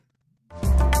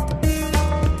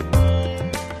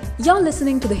You're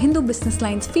listening to the Hindu Business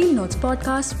Line's Field Notes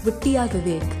podcast with T.R.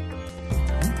 Vivek.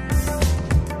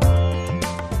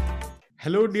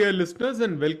 Hello, dear listeners,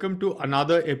 and welcome to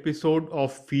another episode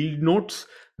of Field Notes,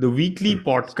 the weekly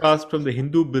podcast from the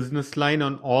Hindu Business Line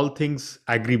on all things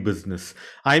agribusiness.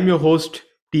 I'm your host,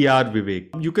 T.R.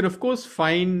 Vivek. You can, of course,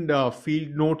 find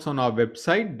Field Notes on our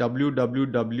website,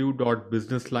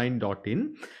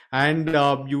 www.businessline.in. And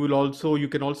you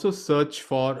can also search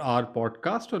for our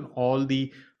podcast on all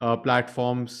the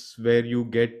platforms where you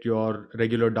get your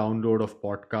regular download of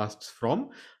podcasts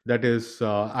from. That is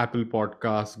Apple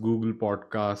Podcasts, Google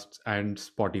Podcasts, and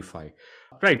Spotify.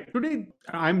 Right. Today,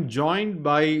 I'm joined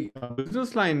by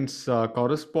Business Line's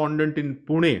correspondent in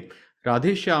Pune,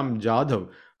 Radheshyam Jadhav,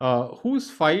 who's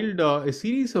filed a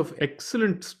series of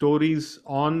excellent stories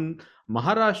on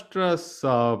Maharashtra's,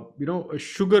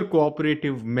 sugar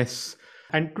cooperative mess.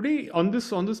 And today on this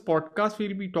podcast,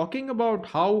 we'll be talking about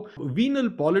how venal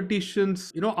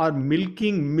politicians, are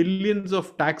milking millions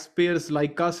of taxpayers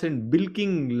like us and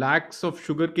bilking lakhs of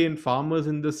sugarcane farmers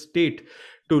in the state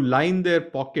to line their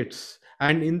pockets,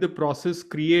 and in the process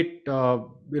create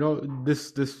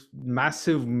this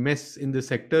massive mess in the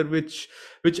sector which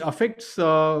affects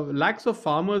lakhs of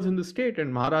farmers in the state.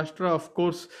 And Maharashtra, of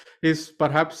course, is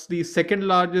perhaps the second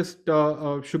largest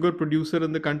sugar producer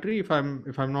in the country, if I'm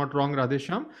not wrong,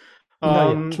 Radheshyam.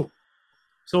 True.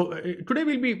 So today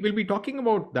we'll be talking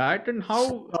about that and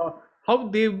how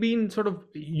they've been sort of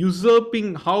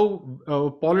usurping, how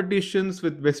politicians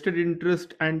with vested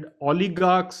interest and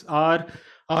oligarchs are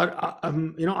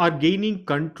gaining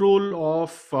control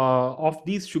of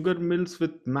these sugar mills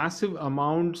with massive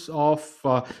amounts of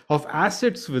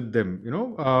assets with them,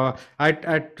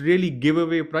 at really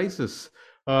giveaway prices.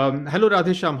 Hello,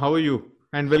 Radheshyam, how are you?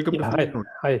 And welcome to Field Notes.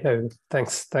 Hi.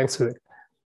 Thanks, Vivek.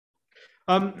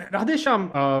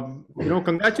 Radheshyam,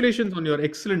 congratulations on your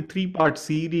excellent three-part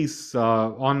series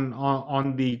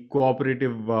on the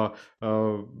cooperative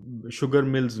sugar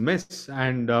mills mess.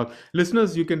 And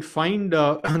listeners, you can find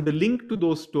the link to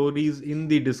those stories in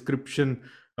the description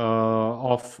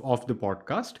of the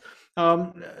podcast.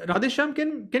 Radheshyam,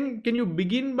 can you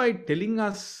begin by telling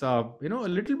us a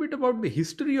little bit about the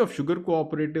history of sugar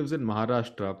cooperatives in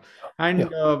Maharashtra? And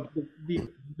the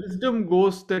wisdom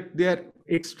goes that they are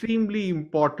extremely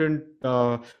important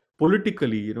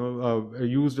politically,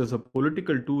 used as a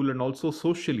political tool and also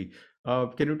socially.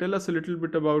 Can you tell us a little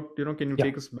bit about, can you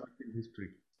take us back in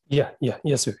history? Yes,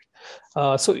 Vivek.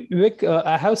 So Vivek,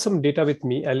 I have some data with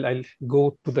me. I'll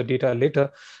go to the data later.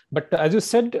 But as you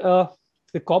said,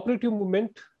 the cooperative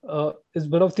movement is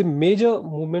one of the major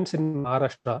movements in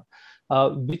Maharashtra,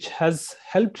 which has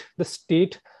helped the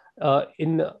state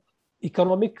in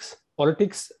economics,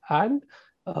 politics, and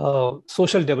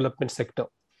social development sector.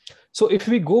 So if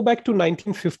we go back to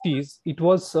 1950s, it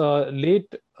was late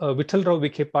Vithalrao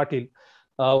Vikhe Patil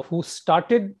who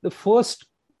started the first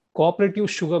cooperative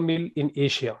sugar mill in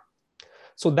Asia.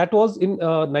 So that was in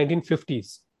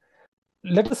 1950s.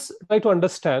 Let us try to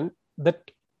understand that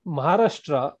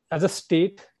Maharashtra as a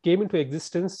state came into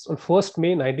existence on 1st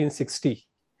May 1960.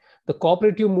 The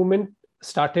cooperative movement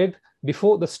started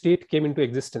before the state came into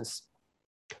existence.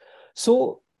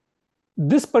 So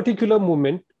this particular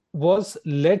movement was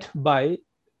led by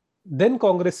then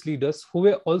Congress leaders who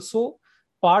were also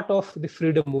part of the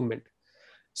freedom movement.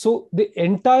 So the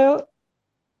entire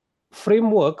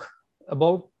framework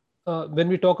about when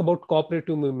we talk about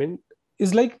cooperative movement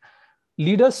is like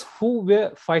leaders who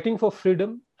were fighting for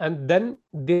freedom, and then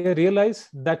they realized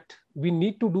that we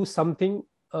need to do something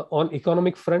on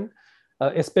economic front,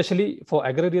 especially for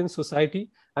agrarian society,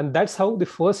 and that's how the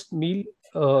first mill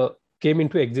came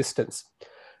into existence.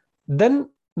 Then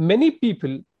many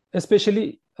people,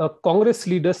 especially Congress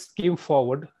leaders, came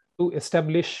forward to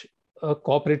establish a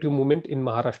cooperative movement in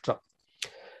Maharashtra.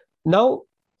 Now,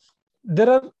 there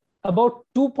are about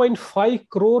 2.5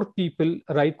 crore people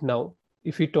right now,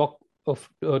 if we talk of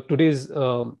today's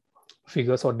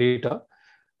figures or data,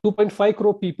 2.5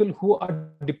 crore people who are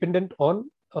dependent on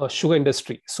sugar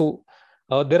industry. So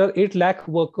there are 8 lakh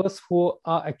workers who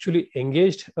are actually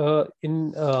engaged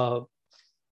in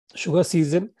sugar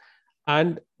season,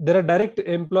 and there are direct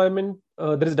employment.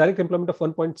 There is direct employment of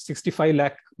 1.65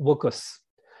 lakh workers.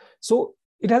 So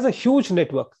it has a huge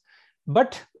network.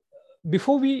 But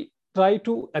before we try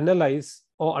to analyze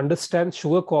or understand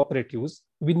sugar cooperatives,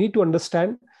 we need to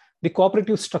understand the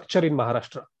cooperative structure in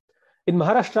Maharashtra. In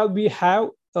Maharashtra, we have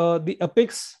the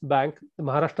Apex Bank, the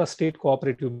Maharashtra State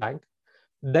Cooperative Bank.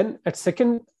 Then at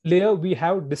second layer, we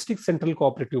have district central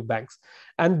cooperative banks.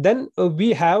 And then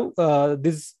we have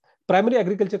these primary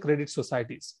agriculture credit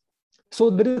societies. So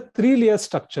there is a 3-layer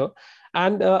structure.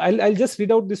 And I'll just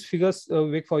read out these figures,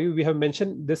 Vivek, for you. We have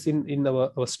mentioned this in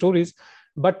our stories.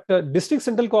 But district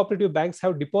central cooperative banks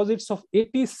have deposits of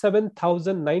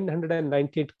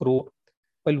 87,998 crore,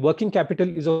 while working capital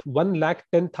is of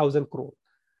 1,10,000 crore.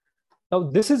 Now,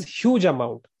 this is huge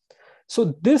amount.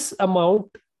 So this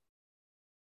amount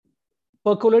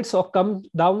percolates or comes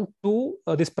down to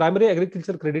these primary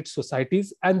agricultural credit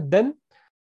societies, and then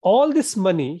all this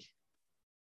money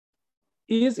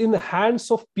is in the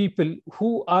hands of people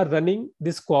who are running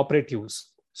these cooperatives.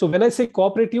 So when I say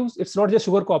cooperatives, it's not just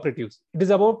sugar cooperatives. It is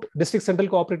about district central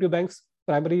cooperative banks,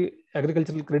 primary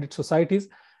agricultural credit societies,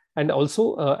 and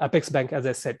also Apex Bank, as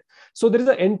I said. So there is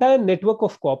an entire network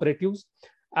of cooperatives,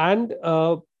 and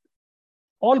all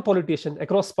politicians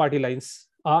across party lines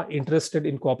are interested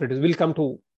in cooperatives. We'll come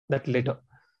to that later.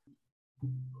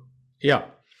 Yeah.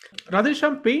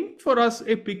 Radhesham, paint for us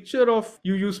a picture of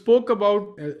you spoke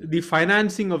about the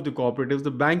financing of the cooperatives,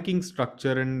 the banking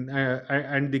structure,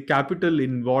 and the capital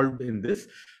involved in this.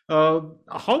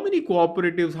 How many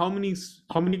cooperatives, how many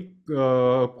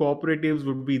cooperatives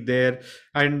would be there,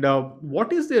 and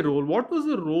what is their role? What was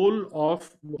the role of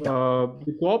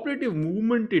the cooperative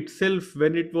movement itself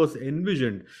when it was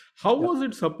envisioned? How was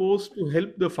it supposed to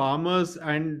help the farmers,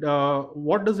 and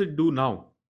what does it do now?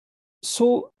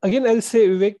 So again, I'll say,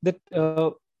 Vivek, that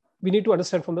we need to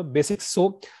understand from the basics.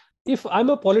 So if I'm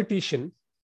a politician,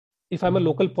 if I'm a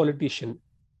local politician,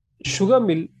 sugar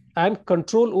mill and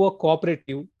control over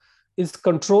cooperative is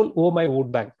control over my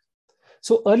vote bank.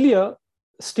 So earlier,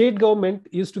 state government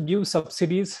used to give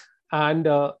subsidies and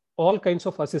all kinds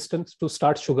of assistance to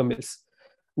start sugar mills.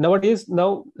 Nowadays,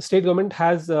 now state government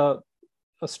has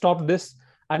stopped this.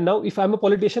 And now if I'm a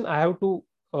politician, I have to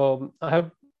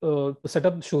set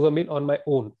up sugar mill on my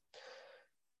own.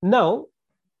 Now,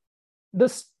 the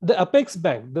Apex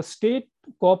Bank, the state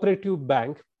cooperative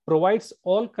bank, provides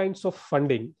all kinds of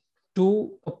funding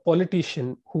to a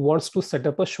politician who wants to set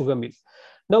up a sugar mill.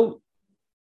 Now,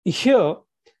 here,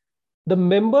 the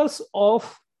members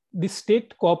of the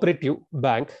state cooperative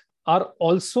bank are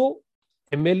also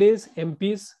MLAs,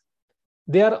 MPs.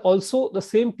 They are also the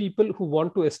same people who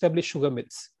want to establish sugar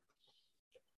mills.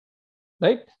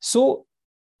 Right? So,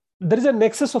 there is a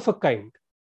nexus of a kind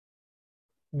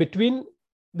between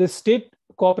the state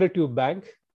cooperative bank,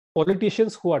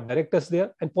 politicians who are directors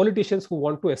there, and politicians who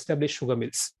want to establish sugar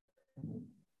mills.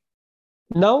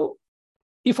 Now,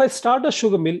 if I start a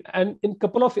sugar mill, and in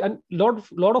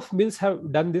lot of mills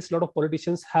have done this, a lot of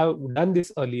politicians have done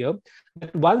this earlier,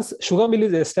 that once sugar mill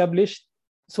is established,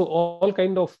 so all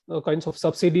kinds of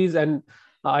subsidies, and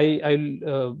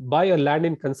I'll buy a land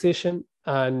in concession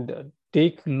and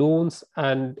take loans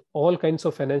and all kinds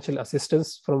of financial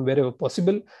assistance from wherever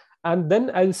possible. And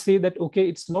then I'll say that, okay,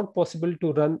 it's not possible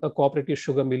to run a cooperative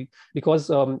sugar mill because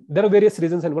there are various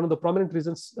reasons. And one of the prominent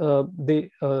reasons, they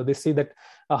say that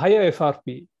a higher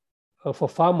FRP for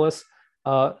farmers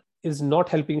is not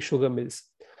helping sugar mills.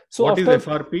 So what is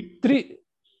FRP?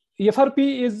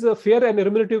 FRP is a fair and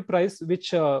remunerative price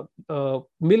which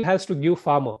mill has to give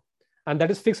farmer, and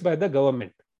that is fixed by the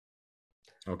government.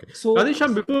 Okay. So,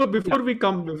 Radhesham, before we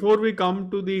come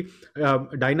to the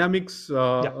dynamics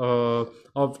of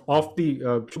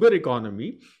the sugar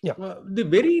economy, the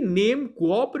very name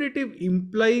cooperative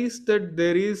implies that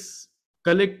there is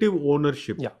collective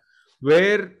ownership,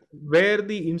 where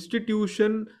the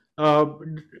institution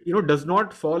does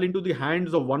not fall into the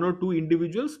hands of one or two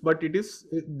individuals, but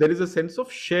there is a sense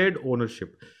of shared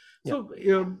ownership. So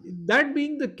that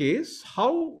being the case,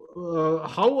 how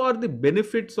are the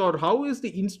benefits, or how is the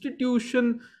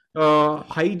institution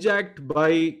hijacked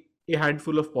by a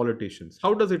handful of politicians?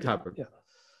 How does it happen?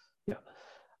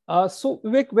 So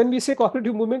Vivek, when we say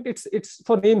cooperative movement, it's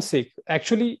for namesake.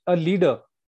 Actually, a leader,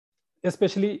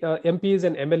 especially MPs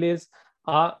and MLAs,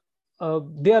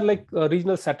 they are like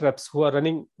regional satraps who are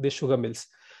running the sugar mills.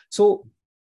 So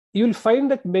you'll find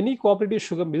that many cooperative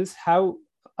sugar mills have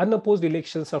unopposed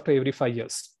elections after every 5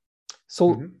 years.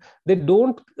 So they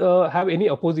don't have any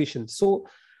opposition. So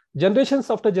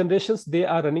generations after generations, they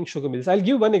are running sugar mills. I'll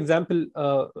give one example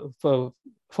for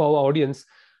our audience.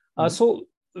 So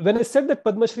when I said that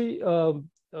Padma Shri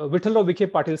Vithalrao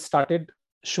Vikhe Patil started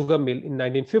sugar mill in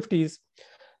 1950s,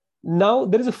 now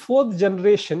there is a fourth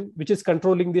generation which is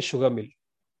controlling the sugar mill.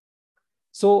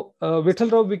 So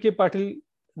Vithalrao Vikhe Patil,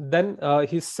 then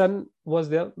his son was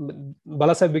there,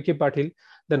 Balasaheb Vikhe Patil,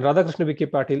 then Radhakrishna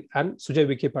Vikhe Patil, and Sujay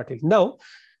Vikhe Patil. Now,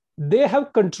 they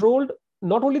have controlled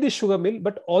not only the sugar mill,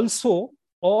 but also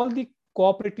all the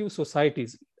cooperative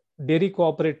societies, dairy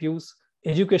cooperatives,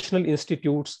 educational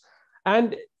institutes,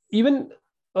 and even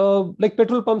like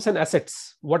petrol pumps and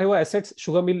assets, whatever assets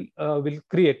sugar mill will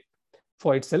create.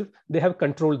 for itself. They have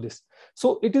controlled this.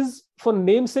 So it is, for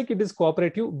namesake, it is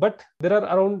cooperative, but there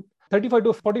are around 35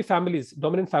 to 40 families,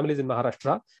 dominant families in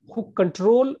Maharashtra, who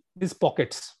control these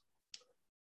pockets.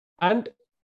 And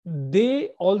they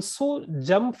also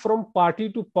jump from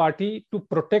party to party to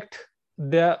protect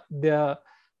their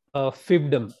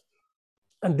fiefdom.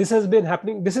 And this has been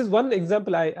happening. This is one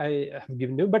example I have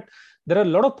given you, but there are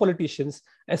a lot of politicians,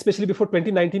 especially before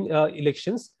 2019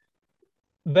 elections,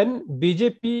 when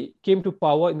BJP came to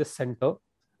power in the center,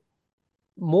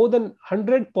 more than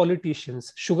 100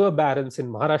 politicians, sugar barons in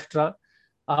Maharashtra,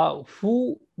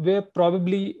 who were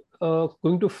probably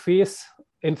going to face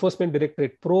Enforcement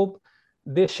Directorate probe,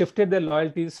 they shifted their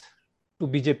loyalties to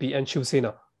BJP and Shiv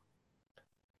Sena.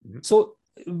 Mm-hmm. So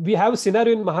we have a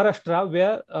scenario in Maharashtra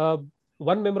where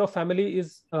one member of family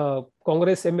is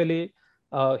Congress MLA,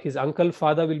 his uncle,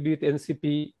 father will be with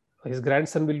NCP, his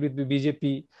grandson will be with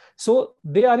BJP. So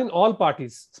they are in all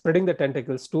parties, spreading the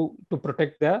tentacles to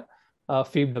protect their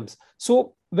fiefdoms.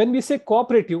 So when we say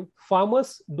cooperative,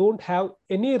 farmers don't have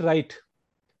any right,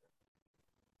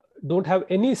 don't have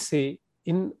any say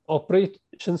in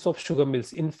operations of sugar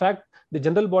mills. In fact, the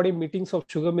general body meetings of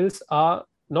sugar mills are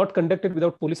not conducted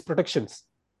without police protections.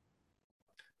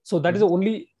 So that is the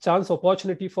only chance,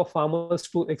 opportunity for farmers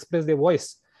to express their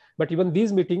voice. But even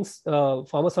these meetings,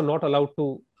 farmers are not allowed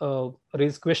to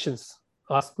raise questions,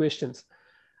 ask questions.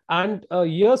 And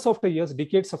years after years,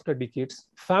 decades after decades,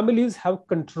 families have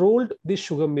controlled these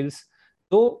sugar mills.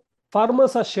 Though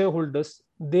farmers are shareholders,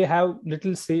 they have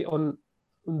little say on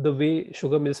the way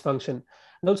sugar mills function.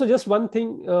 And also, just one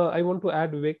thing I want to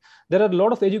add, Vivek, there are a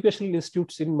lot of educational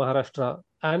institutes in Maharashtra,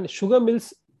 and sugar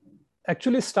mills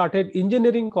actually started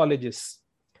engineering colleges.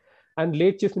 And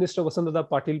late Chief Minister Vasantdada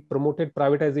Patil promoted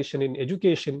privatization in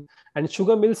education, and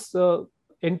sugar mills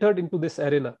entered into this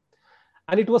arena.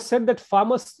 And it was said that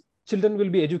farmers' children will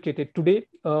be educated. Today,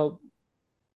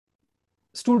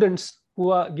 students who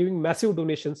are giving massive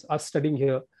donations are studying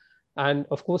here. And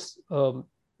of course,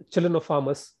 children of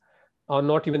farmers are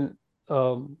not even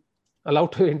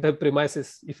allowed to enter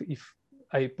premises, if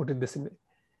I put it this way.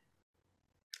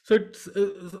 So it's,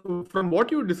 from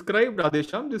what you described,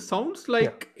 Radhesham, this sounds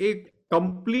like a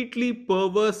completely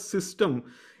perverse system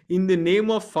in the name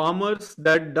of farmers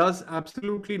that does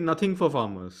absolutely nothing for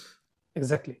farmers.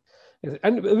 Exactly.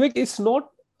 And it's not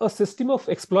a system of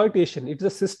exploitation, it's a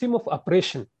system of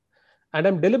oppression. And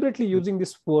I'm deliberately using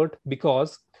this word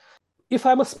because if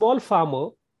I'm a small farmer,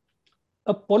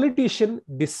 a politician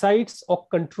decides or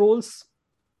controls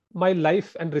my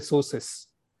life and resources.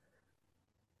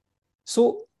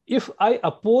 So if I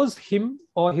oppose him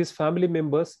or his family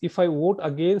members, if I vote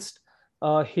against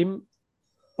him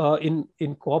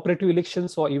in cooperative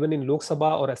elections or even in Lok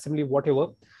Sabha or Assembly, whatever,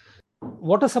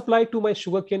 water supply to my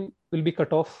sugarcane will be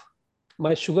cut off.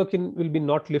 My sugarcane will be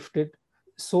not lifted.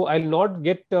 So I'll not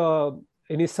get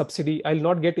any subsidy. I'll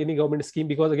not get any government scheme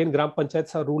because again, Gram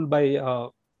Panchayats are ruled by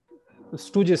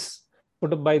stooges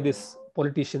put up by these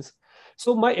politicians.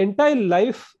 So my entire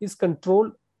life is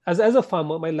controlled. As a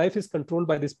farmer, my life is controlled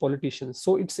by these politicians.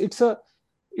 So it's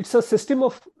a system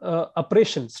of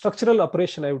oppression, structural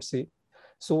oppression, I would say.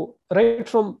 So right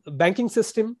from banking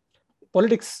system,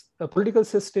 politics, political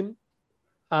system,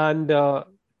 and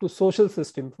to social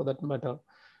system for that matter.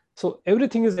 So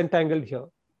everything is entangled here,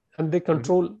 and they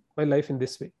control my life in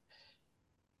this way.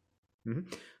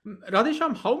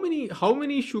 Radhesham, how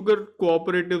many sugar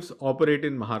cooperatives operate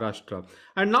in Maharashtra?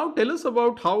 And now tell us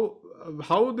about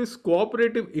how this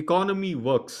cooperative economy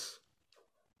works.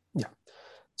 Yeah.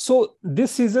 So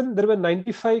this season, there were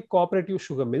 95 cooperative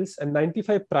sugar mills and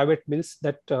 95 private mills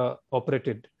that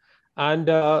operated. And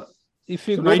if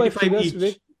you go 95 by figures,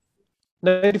 each.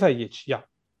 95 each, yeah.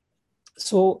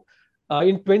 So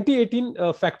in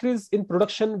 2018, factories in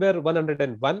production were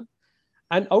 101.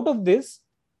 And out of this,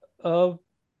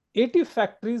 80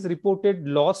 factories reported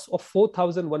loss of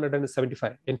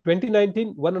 4,175. In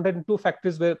 2019, 102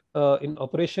 factories were in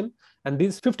operation, and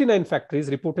these 59 factories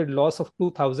reported loss of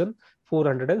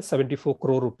 2,474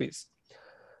 crore rupees.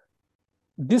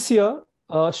 This year,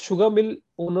 sugar mill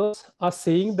owners are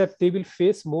saying that they will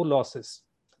face more losses.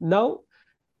 Now,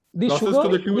 the losses sugar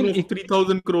to the tune of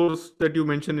 3,000 crores that you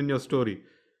mentioned in your story.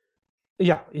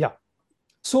 Yeah.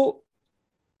 So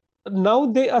now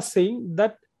they are saying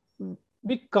that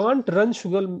we can't run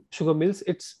sugar mills.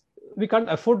 We can't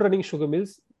afford running sugar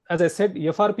mills. As I said,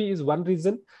 FRP is one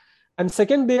reason, and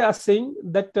second, they are saying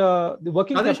that the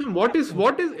working. Radhesham, what is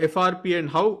FRP and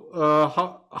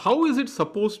how is it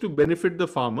supposed to benefit the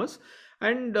farmers?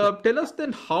 And tell us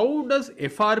then, how does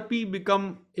FRP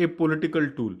become a political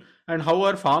tool, and how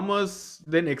are farmers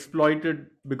then exploited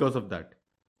because of that?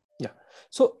 Yeah.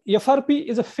 So FRP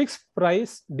is a fixed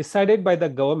price decided by the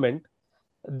government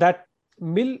that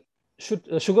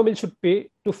sugar mill should pay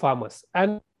to farmers.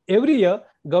 And every year,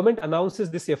 government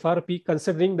announces this FRP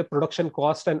considering the production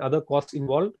cost and other costs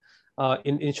involved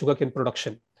in sugarcane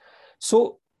production.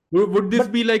 So would this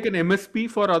be like an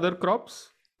MSP for other crops?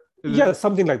 Yeah,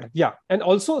 something like that. Yeah. And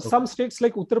also some states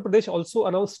like Uttar Pradesh also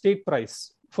announce state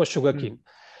price for sugarcane.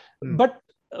 But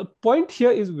point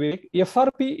here is, Vivek,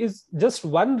 FRP is just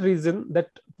one reason that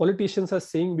politicians are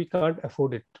saying we can't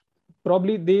afford it.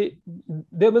 Probably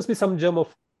there must be some germ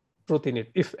of truth in it,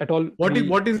 if at all.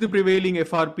 What is the prevailing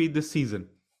FRP this season?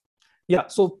 Yeah,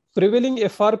 so prevailing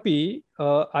FRP,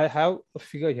 I have a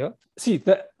figure here. See,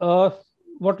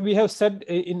 what we have said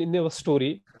in our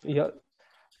story here.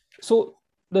 So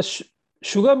the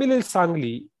sugar mill in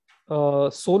Sangli,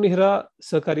 Sonihira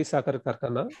Sahkari Sakar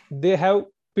Karkhana, they have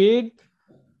paid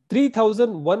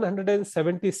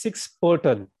 3,176 per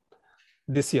ton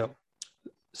this year.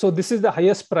 So this is the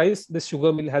highest price the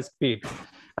sugar mill has paid.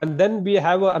 And then we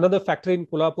have another factory in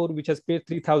Kolhapur which has paid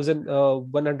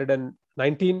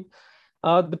 3,119.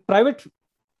 The private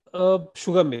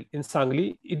sugar mill in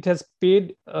Sangli, it has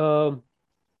paid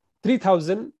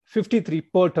 3,053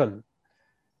 per ton.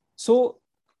 So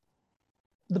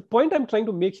the point I'm trying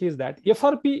to make here is that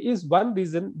FRP is one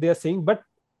reason they are saying, but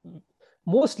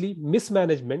mostly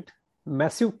mismanagement,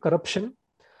 massive corruption,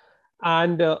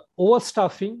 and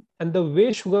overstaffing, and the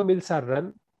way sugar mills are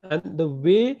run, and the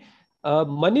way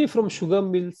money from sugar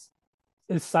mills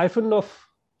is siphoned off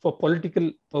for political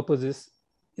purposes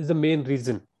is the main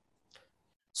reason.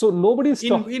 So nobody's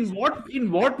in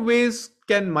what ways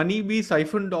can money be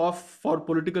siphoned off for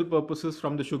political purposes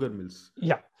from the sugar mills?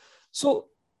 Yeah. So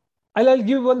I'll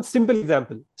give one simple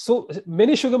example. So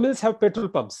many sugar mills have petrol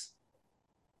pumps.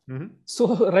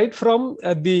 So right from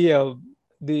the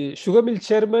sugar mill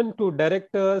chairman to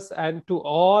directors and to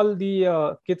all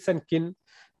the kits and kin,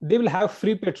 they will have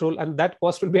free petrol, and that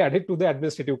cost will be added to the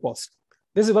administrative cost.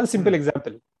 This is one simple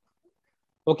example.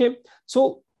 Okay.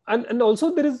 So and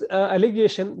also there is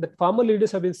allegation that farmer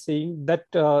leaders have been saying that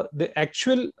the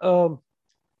actual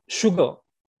sugar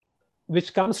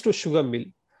which comes to sugar mill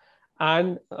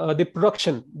and the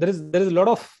production, there is a lot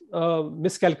of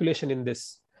miscalculation in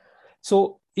this.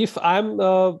 So if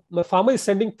my farmer is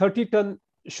sending 30-ton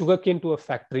sugarcane to a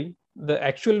factory, the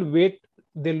actual weight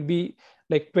will be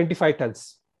like 25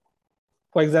 tons.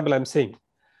 For example, I'm saying.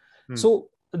 So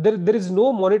there is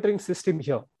no monitoring system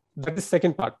here. That is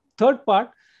second part. Third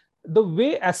part, the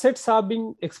way assets are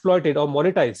being exploited or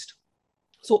monetized.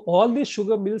 So all these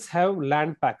sugar mills have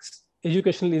land packs,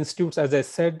 educational institutes, as I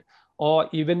said, or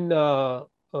even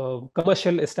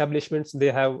commercial establishments.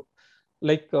 They have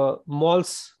like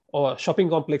malls or shopping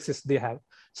complexes they have.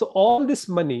 So all this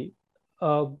money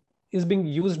is being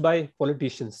used by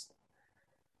politicians.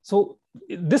 So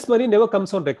this money never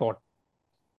comes on record.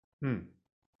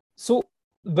 So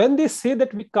when they say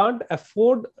that we can't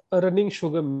afford running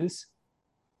sugar mills,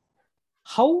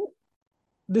 how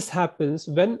this happens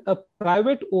when a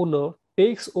private owner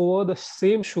takes over the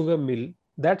same sugar mill,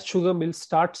 that sugar mill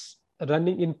starts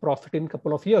running in profit in a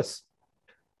couple of years.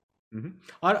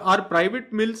 Are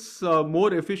private mills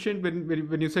more efficient?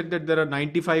 When you said that there are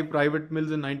 95 private mills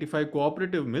and 95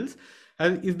 cooperative mills,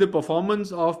 is the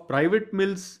performance of private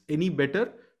mills any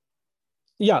better?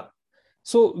 Yeah.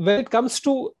 So when it comes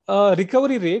to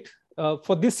recovery rate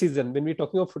for this season, when we're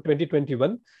talking of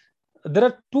 2021, there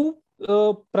are two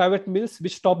private mills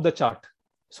which top the chart.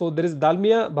 So there is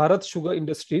Dalmia Bharat Sugar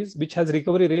Industries, which has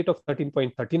recovery rate of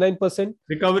 13.39%.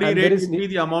 Recovery rate would be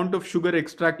the amount of sugar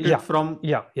extracted from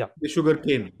the sugar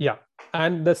cane. Yeah.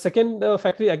 And the second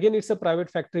factory, again, it's a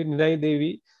private factory, Ninai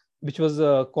Devi, which was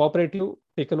cooperative,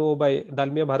 taken over by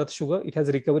Dalmia Bharat Sugar. It has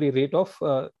a recovery rate of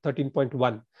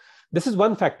 13.1. This is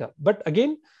one factor. But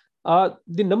again,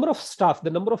 the number of staff, the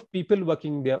number of people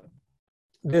working there,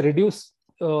 they reduce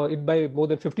it by more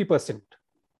than 50%.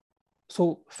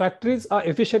 So factories are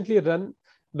efficiently run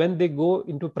when they go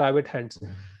into private hands.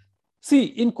 See,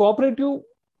 in cooperative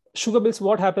sugar mills,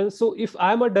 what happens? So if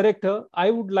I'm a director,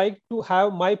 I would like to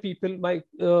have my people, my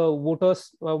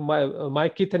voters, my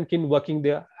kith and kin working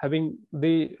there, having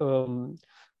they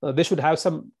should have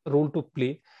some role to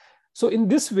play. So in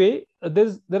this way,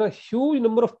 there are a huge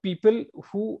number of people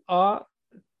who are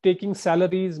taking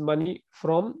salaries, money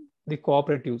from the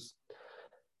cooperatives.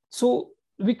 So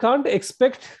we can't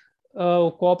expect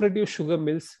cooperative sugar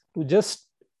mills to just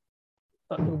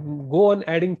go on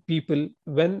adding people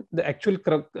when the actual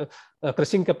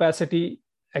crushing capacity,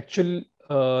 actual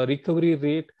recovery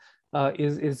rate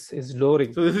is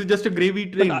lowering. So this is just a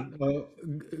gravy train,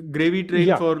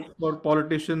 for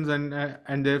politicians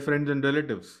and their friends and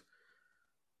relatives.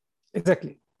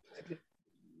 Exactly.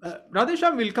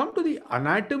 Radhesham, we'll come to the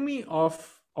anatomy of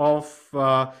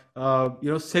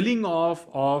selling off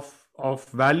of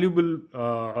valuable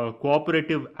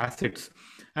cooperative assets,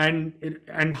 and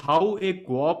how a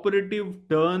cooperative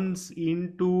turns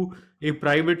into a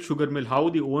private sugar mill, how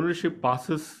the ownership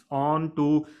passes on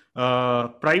to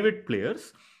private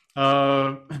players,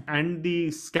 uh, and the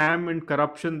scam and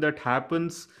corruption that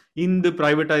happens in the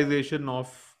privatization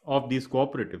of these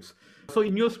cooperatives. So,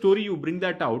 in your story, you bring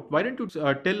that out. Why don't you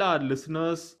tell our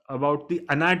listeners about the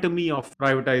anatomy of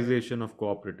privatization of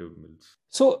cooperative mills?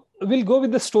 So we'll go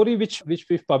with the story which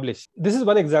we've published. This is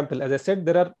one example. As I said,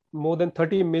 there are more than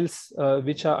 30 mills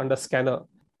which are under scanner.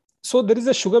 So there is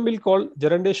a sugar mill called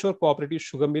Jarandeshwar Cooperative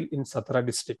Sugar Mill in Satara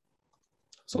district.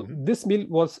 So this mill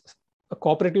was a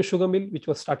cooperative sugar mill which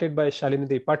was started by Shalini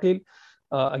Devi Patil.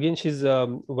 Again, she's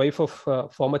wife of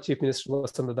former Chief Minister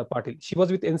Vasantha Patil. She was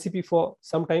with NCP for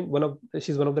some time.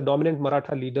 She's one of the dominant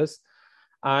Maratha leaders,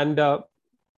 and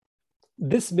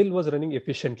this mill was running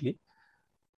efficiently.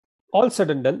 All said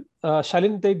and done,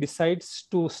 Shalini Devi decides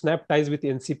to snap ties with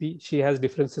NCP. She has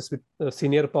differences with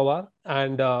senior Pawar,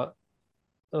 and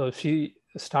she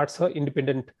starts her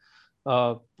independent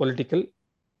political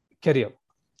career.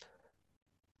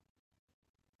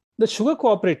 The sugar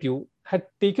cooperative had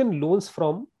taken loans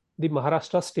from the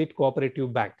Maharashtra State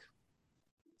Cooperative Bank.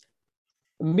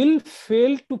 Mill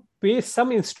failed to pay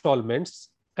some installments,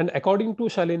 and according to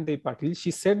Shalini Devi Patil,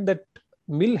 she said that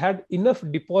mill had enough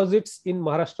deposits in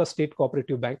Maharashtra State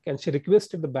Cooperative Bank, and she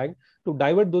requested the bank to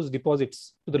divert those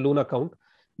deposits to the loan account,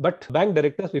 but bank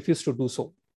directors refused to do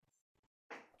so.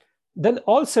 Then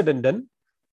all said and done,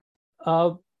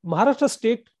 Maharashtra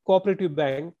State Cooperative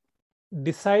Bank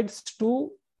decides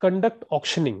to conduct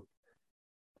auctioning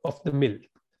of the mill.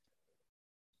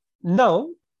 Now,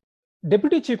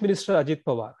 Deputy Chief Minister Ajit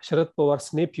Pawar, Sharad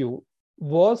Pawar's nephew,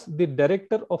 was the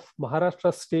director of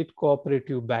Maharashtra State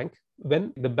Cooperative Bank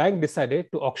when the bank decided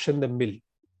to auction the mill.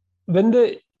 When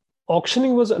the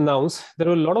auctioning was announced, there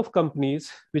were a lot of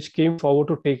companies which came forward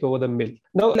to take over the mill.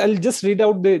 Now, I'll just read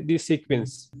out the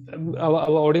sequence. Our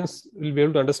audience will be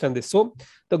able to understand this. So,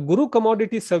 the Guru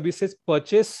Commodity Services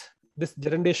purchased this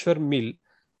Jarandeshwar mill,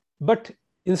 but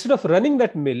instead of running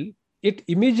that mill, it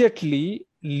immediately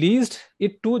leased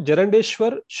it to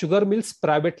Jarandeshwar Sugar Mills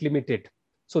Private Limited.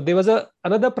 So there was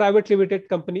another private limited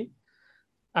company,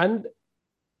 and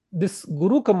this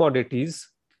Guru Commodities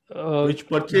which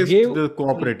purchased the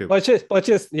cooperative. Purchased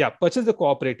the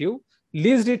cooperative,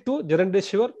 leased it to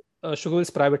Jarandeshwar Sugar Mills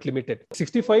Private Limited,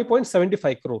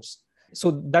 65.75 crores.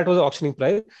 So that was the auctioning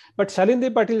price. But Shalini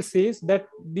Devi Patil says that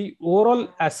the overall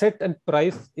asset and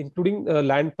price, including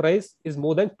land price, is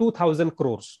more than 2,000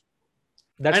 crores.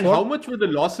 How much were the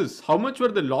losses? How much were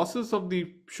the losses of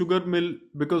the sugar mill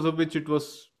because of which it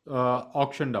was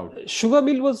auctioned out? Sugar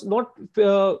mill was not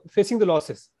facing the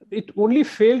losses. It only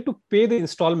failed to pay the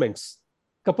installments,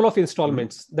 couple of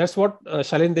installments. That's what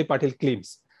Shalini Devi Patil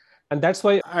claims. And that's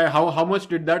why... How much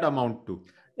did that amount to?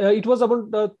 It was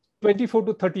about 24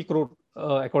 to 30 crore,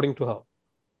 according to her.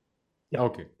 Yeah.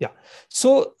 Okay. Yeah.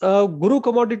 So Guru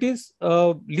Commodities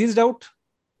leased out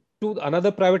to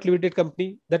another private limited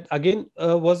company that again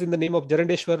was in the name of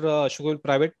Jarandeshwar Sugar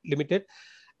Private Limited,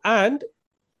 and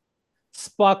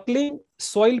Sparkling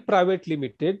Soil Private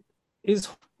Limited is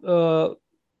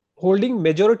holding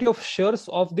majority of shares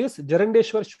of this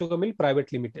Jarandeshwar Sugar Mill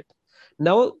Private Limited.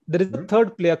 Now there is a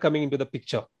third player coming into the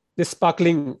picture, this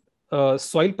Sparkling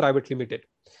Soil Private Limited.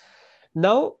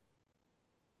 Now,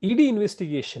 ED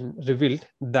investigation revealed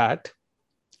that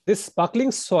this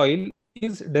Sparkling Soil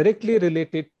is directly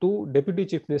related to Deputy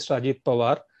Chief Minister Ajit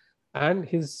Pawar and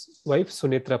his wife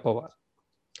Sunetra Pawar.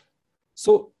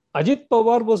 So Ajit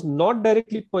Pawar was not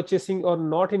directly purchasing or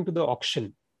not into the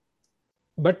auction,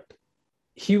 but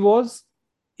he was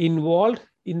involved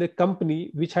in the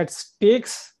company which had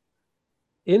stakes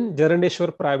in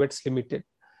Jarandeshwar Privates Limited.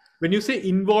 When you say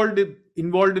involved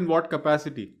in what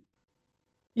capacity?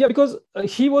 Yeah, because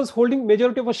he was holding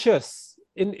majority of his shares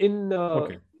in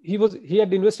okay. He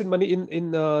had invested money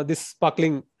in this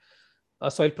Sparkling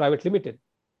Soil Private Limited.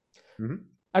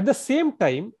 At the same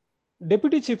time,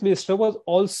 Deputy Chief Minister was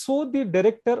also the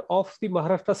director of the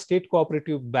Maharashtra State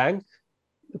Cooperative Bank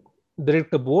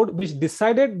Director Board, which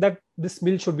decided that this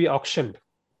mill should be auctioned.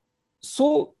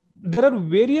 So there are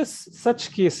various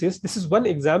such cases. This is one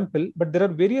example, but there are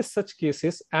various such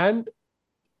cases, and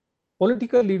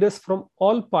political leaders from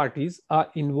all parties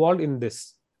are involved in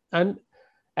this. And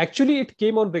actually, it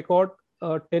came on record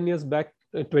 10 years back,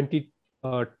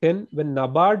 2010, when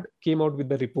NABARD came out with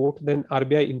the report, then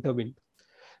RBI intervened.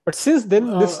 But since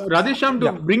then, this Radhesham, to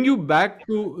yeah bring you back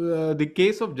to the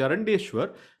case of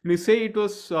Jarandeshwar, when you say it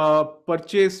was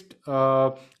purchased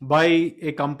by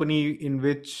a company in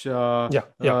which yeah.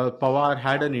 Pawar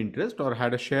had an interest or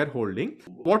had a shareholding,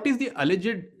 what is the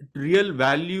alleged real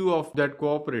value of that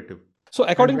cooperative? So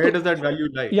And according where to does that value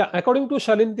lie? according to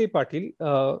Shalini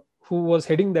Patil, who was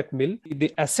heading that mill,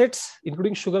 the assets,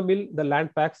 including sugar mill, the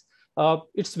land packs,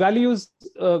 its value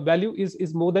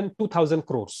is more than 2,000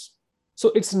 crores. So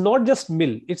it's not just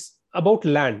mill; it's about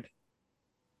land.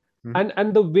 Mhm.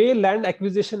 And the way land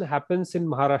acquisition happens in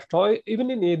Maharashtra, or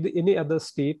even in any other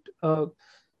state, uh,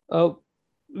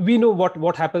 we know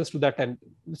what happens to that. And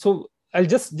so I'll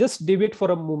just debate for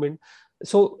a moment.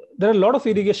 So there are a lot of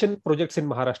irrigation projects in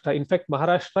Maharashtra. In fact,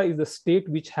 Maharashtra is the state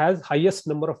which has highest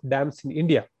number of dams in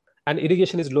India, and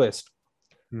irrigation is lowest.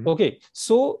 Mhm. Okay,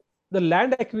 so the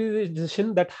land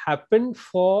acquisition that happened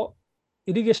for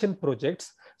irrigation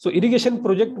projects. So irrigation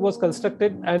project was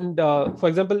constructed, and for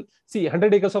example, see,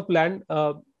 100 acres of land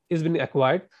is been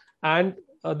acquired, and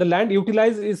the land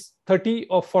utilized is 30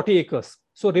 or 40 acres.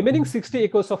 So remaining 60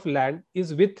 acres of land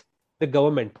is with the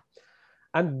government,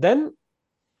 and then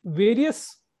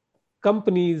various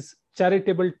companies,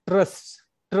 charitable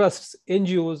trusts,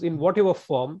 NGOs in whatever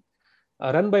form,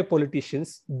 run by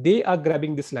politicians, they are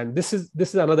grabbing this land. This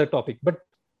is another topic. But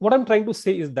what I'm trying to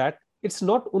say is that it's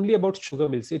not only about sugar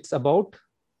mills, it's about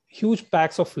huge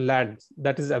packs of land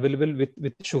that is available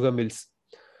with sugar mills.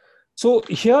 So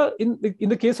here in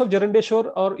the case of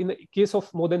Jarandeshwar, or in the case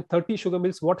of more than 30 sugar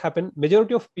mills, what happened?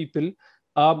 Majority of people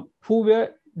who were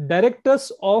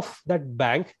directors of that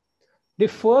bank, they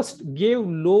first gave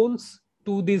loans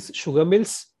to these sugar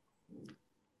mills,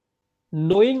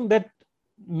 knowing that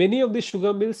many of the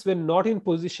sugar mills were not in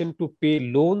position to pay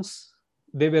loans.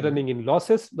 They were running in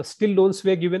losses, but still loans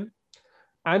were given.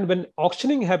 And when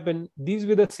auctioning happened, these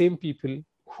were the same people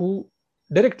who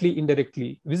directly,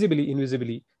 indirectly, visibly,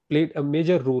 invisibly played a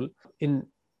major role in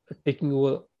taking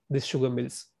over these sugar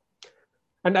mills.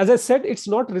 And as I said, it's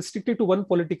not restricted to one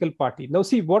political party. Now,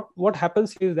 see, what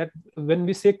happens is that when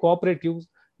we say cooperatives,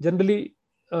 generally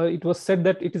it was said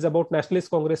that it is about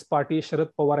Nationalist Congress Party, Sharad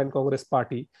Pawar and Congress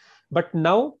Party. But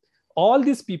now all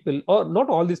these people, or not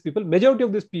all these people, majority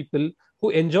of these people who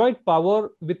enjoyed power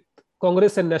with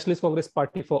Congress and Nationalist Congress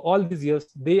Party for all these years,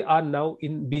 they are now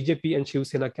in BJP and Shiv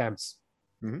Sena camps.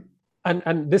 Mhm.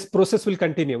 And this process will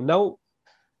continue. Now,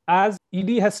 as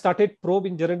ED has started probe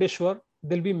in Jarandeshwar,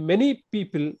 there'll be many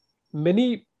people,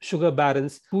 many sugar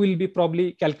barons who will be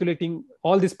probably calculating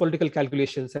all these political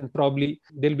calculations, and probably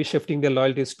they'll be shifting their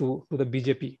loyalties to the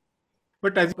BJP.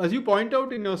 But as you point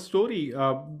out in your story,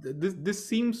 this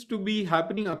seems to be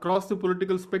happening across the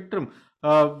political spectrum.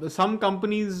 Some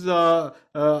companies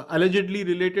allegedly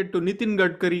related to Nitin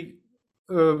Gadkari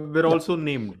were Yeah. also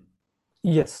named.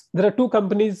 Yes, there are two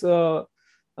companies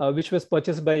which was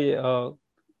purchased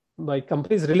by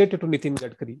companies related to Nitin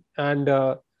Gadkari,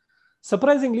 and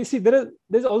surprisingly, see,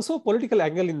 there's also a political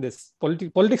angle in this,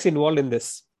 politics involved in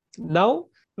this. Now,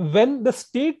 when the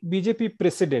state BJP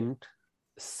president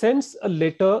sends a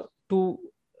letter to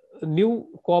new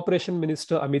cooperation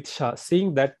minister Amit Shah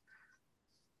saying that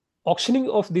auctioning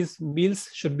of these mills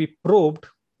should be probed,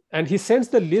 and he sends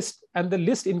the list, and the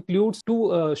list includes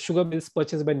two sugar mills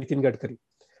purchased by Nitin Gadkari.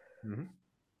 Mhm.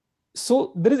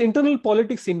 So there is internal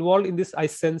politics involved in this. I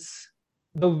sense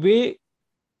the way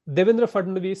Devendra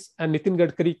Fadnavis and Nitin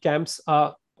Gadkari camps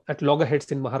are at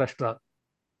loggerheads in Maharashtra,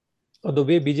 or the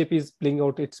way BJP is playing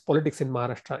out its politics in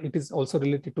Maharashtra, it is also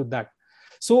related to that.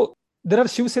 So there are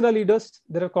Shiv Sena leaders,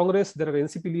 there are Congress, there are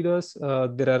NCP leaders,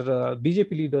 there are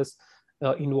BJP leaders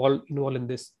involved in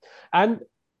this. And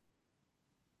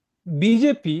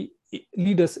BJP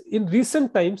leaders in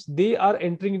recent times, they are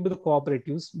entering into the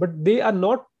cooperatives, but they are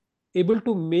not able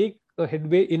to make a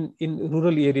headway in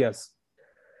rural areas.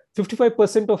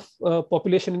 55% of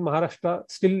population in Maharashtra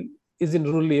still is in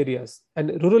rural areas,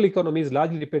 and rural economy is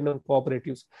largely dependent on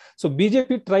cooperatives. So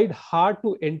BJP tried hard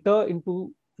to enter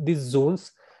into these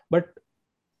zones, but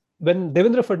when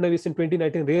Devendra Fadnavis in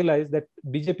 2019 realized that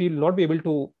BJP will not be able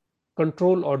to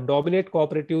control or dominate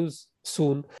cooperatives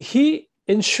soon, he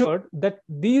ensured that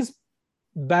these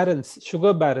barons,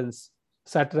 sugar barons,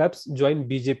 satraps join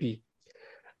BJP.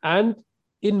 And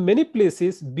in many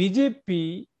places,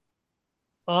 BJP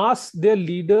asked their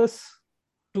leaders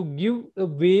to give a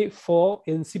way for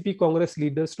NCP Congress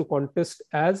leaders to contest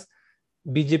as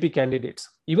BJP candidates.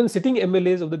 Even sitting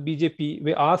MLAs of the BJP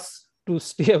were asked to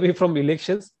stay away from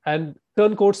elections, and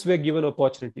turncoats were given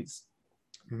opportunities.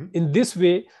 Mhm. In this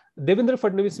way, Devendra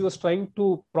Fadnavis was trying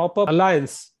to prop up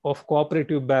alliance of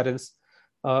cooperative barons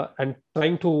and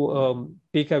trying to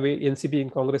take away NCP in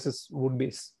Congress's vote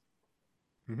base.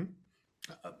 Mhm.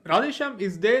 Radhesham,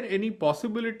 is there any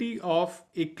possibility of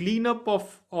a cleanup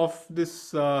of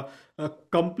this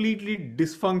completely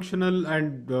dysfunctional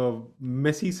and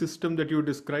messy system that you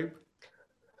described?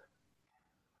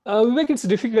 Vivek, it's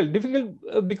difficult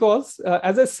because,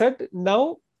 as I said,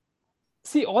 now,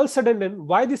 see, all sudden and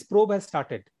why this probe has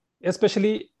started,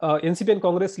 especially NCP and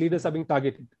Congress leaders are being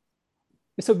targeted.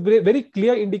 It's a very, very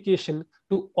clear indication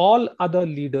to all other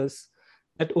leaders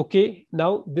that, okay,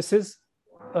 now this is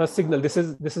a signal, this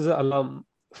is an alarm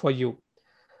for you.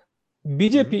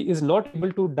 BJP is not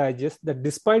able to digest that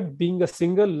despite being a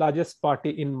single largest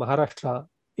party in Maharashtra,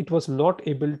 it was not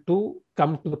able to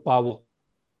come to the power.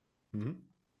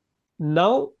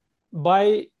 Now,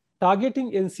 by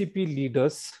targeting NCP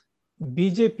leaders,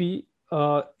 BJP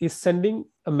is sending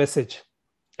a message.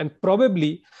 And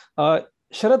probably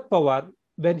Sharad Pawar,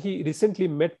 when he recently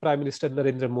met Prime Minister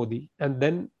Narendra Modi and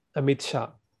then Amit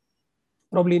Shah,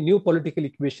 probably new political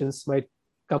equations might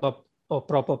come up or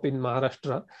prop up in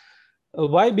Maharashtra.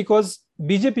 Why? Because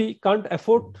BJP can't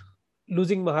afford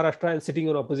losing Maharashtra and sitting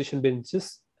on opposition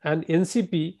benches, and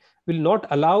NCP will not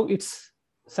allow its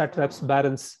satraps,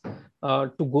 barons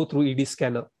to go through ED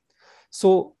scanner.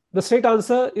 So the straight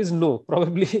answer is no.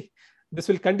 Probably this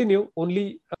will continue.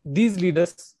 Only these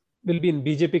leaders will be in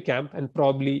BJP camp, and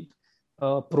probably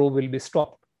probe will be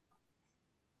stopped.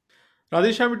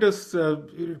 Radhesham, it was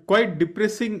quite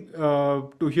depressing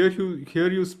to hear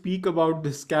you speak about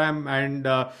this scam,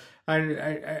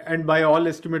 and by all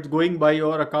estimates, going by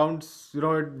your accounts,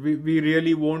 we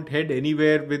really won't head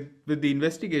anywhere with the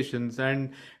investigations,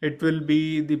 and it will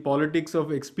be the politics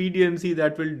of expediency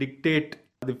that will dictate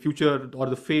the future or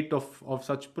the fate of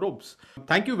such probes.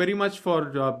 Thank you very much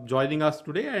for joining us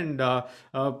today, and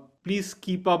please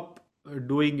keep up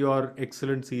doing your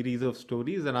excellent series of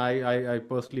stories, and I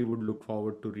personally would look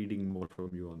forward to reading more from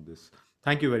you on this.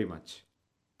 Thank you very much.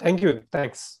 Thank you.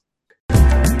 Thanks.